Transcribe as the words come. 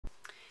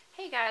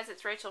Hey guys,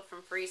 it's Rachel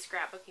from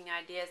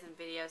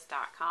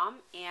freescrapbookingideasandvideos.com,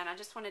 and I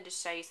just wanted to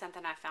show you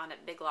something I found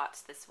at Big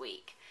Lots this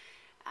week.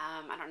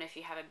 I don't know if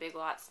you have a Big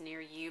Lots near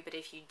you, but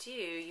if you do,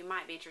 you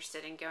might be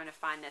interested in going to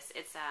find this.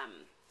 It's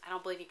I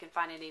don't believe you can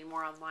find it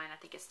anymore online. I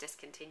think it's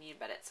discontinued,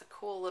 but it's a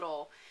cool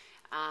little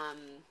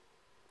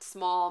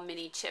small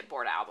mini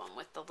chipboard album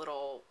with the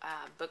little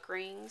book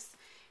rings.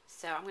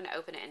 So I'm going to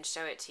open it and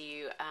show it to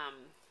you.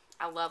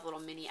 I love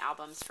little mini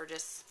albums for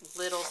just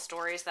little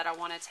stories that I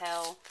want to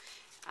tell.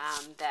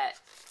 That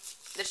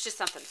it's just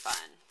something fun.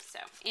 So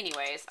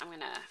anyways, I'm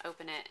going to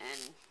open it,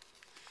 and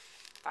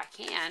if I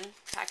can,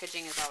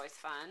 packaging is always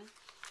fun.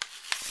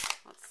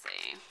 Let's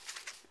see.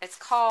 It's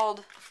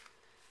called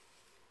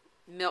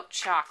Milk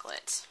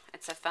Chocolate.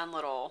 It's a fun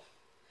little,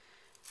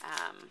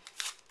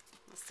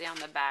 let's see on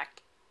the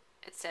back.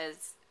 It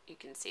says, you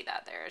can see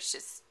that there. It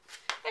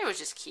was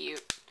just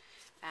cute.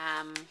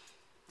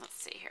 Let's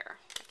see here.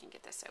 If I can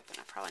get this open.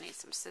 I probably need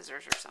some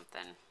scissors or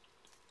something.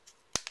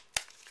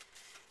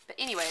 But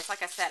anyways,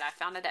 like I said, I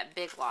found it at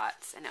Big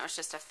Lots, and it was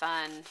just it's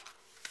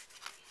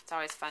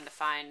always fun to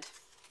find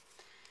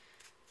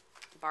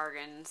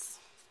bargains.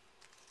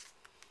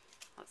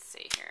 Let's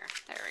see here.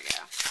 There we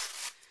go.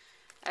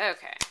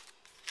 Okay.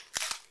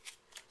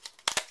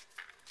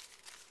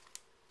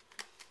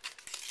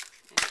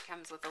 And it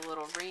comes with the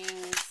little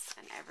rings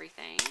and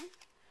everything.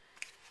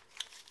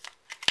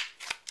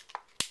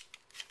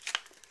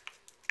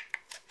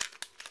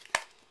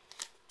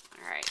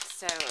 Alright,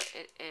 so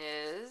it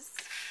is...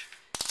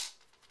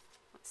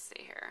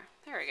 see here.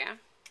 There we go.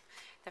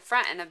 The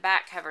front and the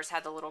back covers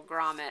had the little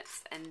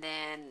grommets, and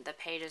then the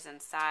pages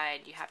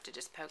inside, you have to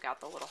just poke out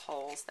the little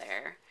holes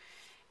there,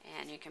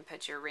 and you can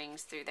put your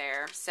rings through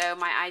there. So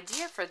my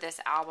idea for this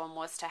album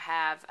was to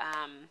have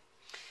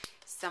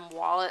some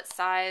wallet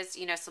size,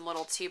 you know, some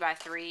little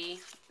 2x3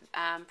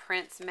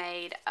 prints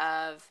made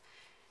of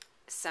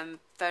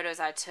some photos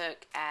I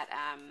took at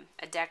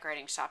a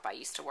decorating shop I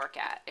used to work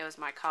at. It was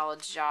my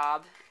college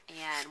job,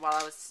 and while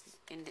I was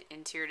in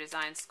interior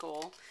design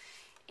school.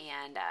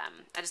 And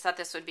I just thought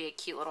this would be a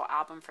cute little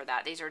album for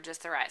that. These are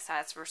just the right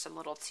size for some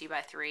little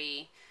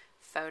 2x3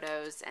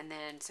 photos, and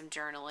then some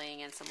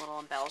journaling and some little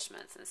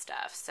embellishments and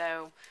stuff.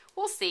 So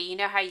we'll see. You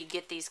know how you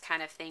get these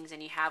kind of things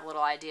and you have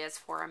little ideas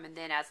for them, and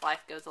then as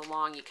life goes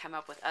along, you come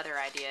up with other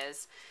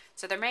ideas.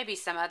 So there may be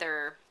some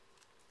other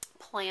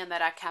plan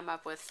that I come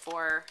up with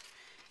for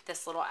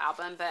this little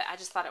album, but I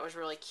just thought it was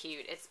really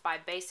cute. It's by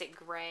Basic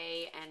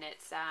Gray, and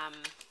it's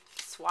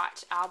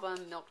Swatch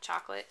album, Milk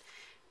Chocolate.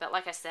 But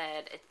like I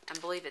said, I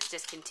believe it's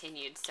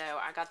discontinued, so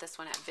I got this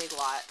one at Big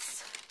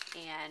Lots,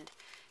 and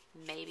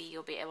maybe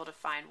you'll be able to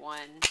find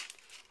one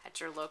at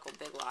your local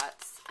Big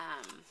Lots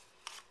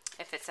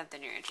if it's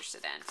something you're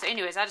interested in. So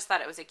anyways, I just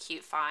thought it was a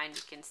cute find.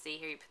 You can see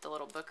here you put the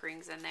little book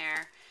rings in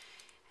there,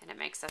 and it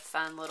makes a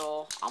fun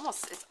little,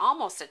 it's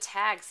almost a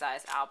tag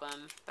size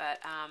album,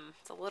 but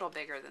it's a little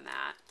bigger than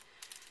that.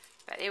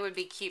 But it would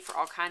be cute for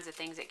all kinds of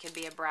things. It could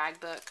be a brag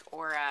book,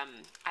 or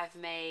I've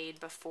made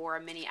before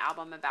a mini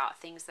album about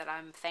things that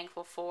I'm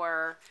thankful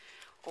for,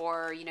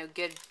 or, you know,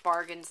 good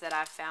bargains that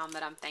I've found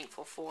that I'm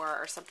thankful for,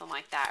 or something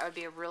like that. It would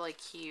be really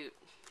cute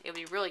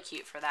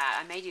for that.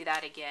 I may do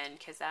that again,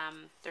 because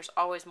there's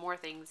always more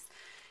things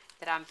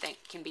that I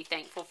can be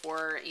thankful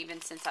for, even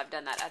since I've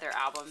done that other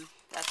album.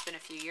 That's been a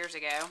few years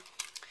ago.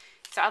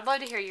 So I'd love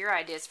to hear your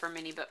ideas for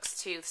mini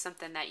books too,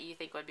 something that you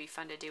think would be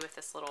fun to do with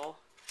this little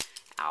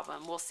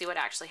album. We'll see what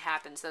actually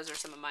happens. Those are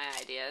some of my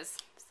ideas.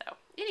 So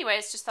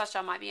anyways, just thought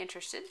y'all might be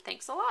interested.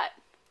 Thanks a lot.